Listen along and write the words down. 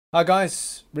Hi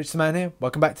guys, RichTheMan here.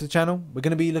 Welcome back to the channel. We're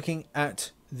going to be looking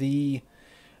at the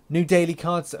new daily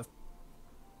cards that have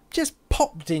just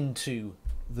popped into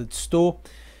the store.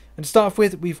 And to start off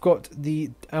with, we've got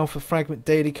the Alpha Fragment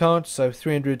daily card, so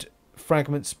 300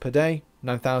 fragments per day,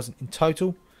 9,000 in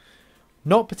total.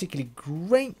 Not particularly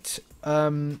great.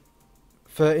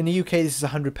 For in the UK, this is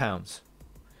 £100.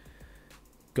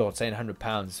 God, saying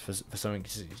 £100 for something,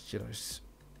 you know,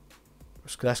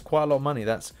 that's quite a lot of money.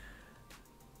 That's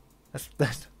I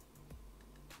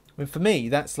mean, for me,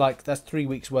 that's 3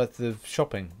 weeks worth of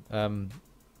shopping. But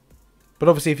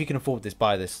obviously, if you can afford this,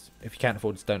 buy this. If you can't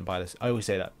afford this, don't buy this. I always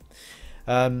say that.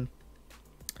 A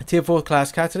tier 4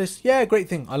 class catalyst, yeah, great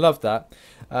thing. I love that.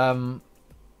 And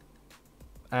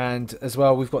as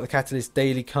well, we've got the catalyst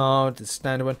daily card, the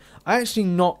standard one. I actually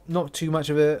not too much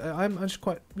of a. I'm just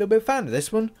quite a little bit of a fan of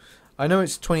this one. I know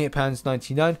it's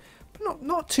 £28.99, but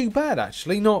not too bad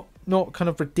actually. Not kind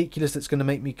of ridiculous. That's going to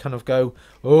make me kind of go,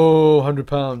 oh,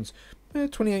 £100. Yeah,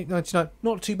 £28.99,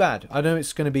 not too bad. I know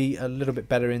it's going to be a little bit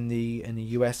better in the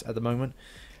US at the moment.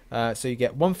 So you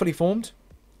get 1 fully formed,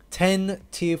 10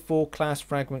 tier 4 class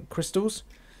fragment crystals,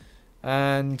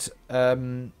 and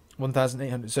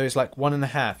 1,800. So it's like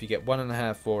 1.5. You get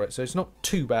 1.5 for it. So it's not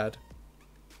too bad.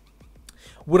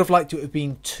 Would have liked it have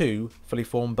been 2 fully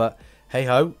formed, but hey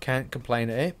ho, can't complain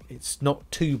at it. It's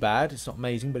not too bad. It's not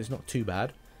amazing, but it's not too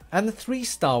bad. And the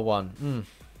 3-star one,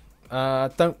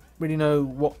 don't really know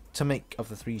what to make of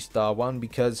the 3-star one,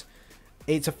 because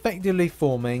it's effectively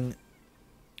forming.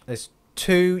 There's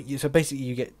 2, so basically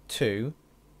you get 2,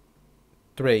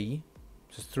 3,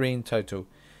 so 3 in total.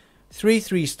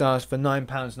 3 stars for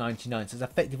 £9.99. So it's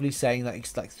effectively saying that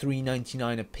it's like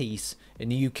 £3.99 a piece in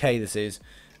the UK. This is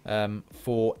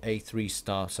for a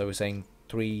 3-star. So we're saying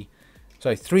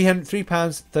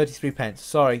 £3.33.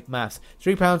 Sorry, maths.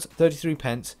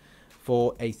 £3.33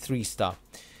 for a 3-star.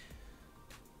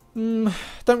 Don't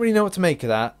really know what to make of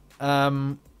that.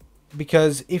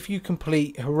 Because if you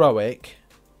complete heroic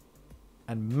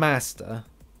and master,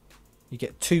 you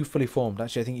get 2 fully formed.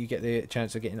 Actually, I think you get the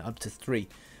chance of getting up to 3.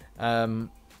 I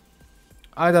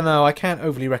don't know. I can't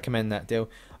overly recommend that deal.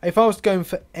 If I was going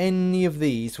for any of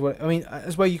these, well, I mean,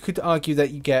 as well, you could argue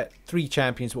that you get 3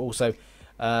 champions, but also,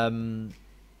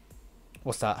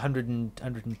 what's that?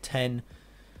 110,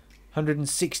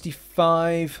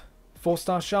 165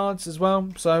 4-star shards as well.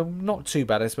 So not too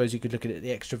bad. I suppose you could look at it,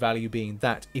 the extra value being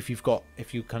that if you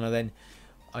kind of then,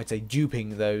 I'd say,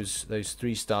 duping those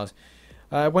 3 stars.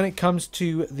 When it comes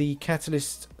to the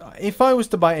catalyst, if I was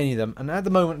to buy any of them, and at the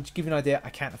moment, to give you an idea, I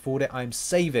can't afford it. I'm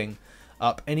saving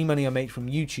up any money I make from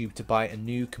YouTube to buy a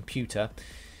new computer,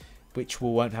 which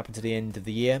won't happen to the end of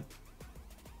the year.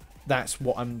 That's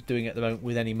what I'm doing at the moment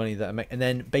with any money that I make, and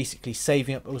then basically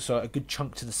saving up also a good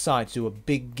chunk to the side to do a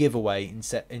big giveaway in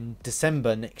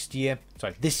December next year.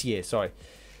 Sorry, this year. Sorry.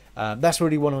 That's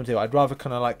really what I want to do. I'd rather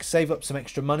kind of like save up some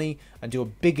extra money and do a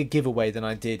bigger giveaway than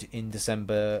I did in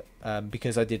December,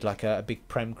 because I did like a big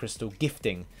Prem Crystal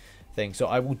gifting thing. So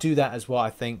I will do that as well. I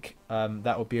think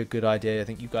that would be a good idea. I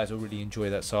think you guys will really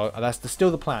enjoy that. So that's still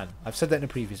the plan. I've said that in a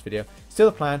previous video. Still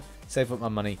the plan. Save up my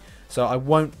money. So I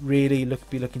won't really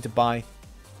be looking to buy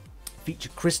feature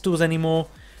crystals anymore,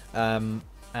 and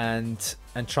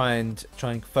try and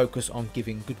focus on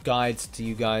giving good guides to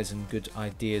you guys and good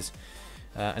ideas.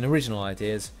 And original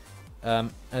ideas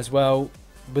as well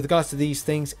with regards to these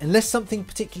things. Unless something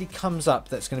particularly comes up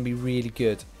that's going to be really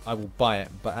good, I will buy it,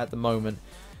 but at the moment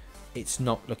it's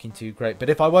not looking too great. But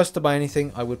if I was to buy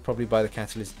anything, I would probably buy the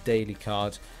Catalyst daily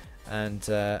card and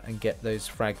get those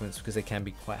fragments, because they can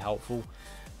be quite helpful.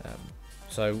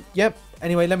 So yep,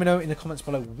 anyway, let me know in the comments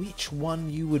below which one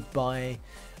you would buy,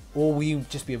 or will you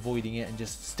just be avoiding it and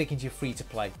just sticking to your free to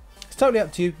play. It's totally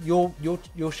up to you.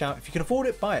 Your shout. If you can afford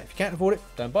it, buy it. If you can't afford it,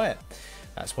 don't buy it.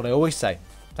 That's what I always say.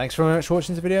 Thanks very much for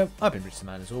watching this video. I've been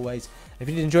RichTheMan as always. If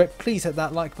you did enjoy it, please hit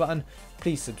that like button.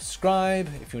 Please subscribe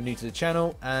if you're new to the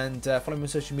channel, and follow me on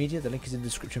social media. The link is in the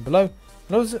description below.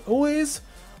 And as always,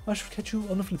 I shall catch you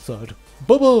on the flip side.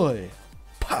 Bye bye.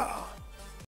 Pow.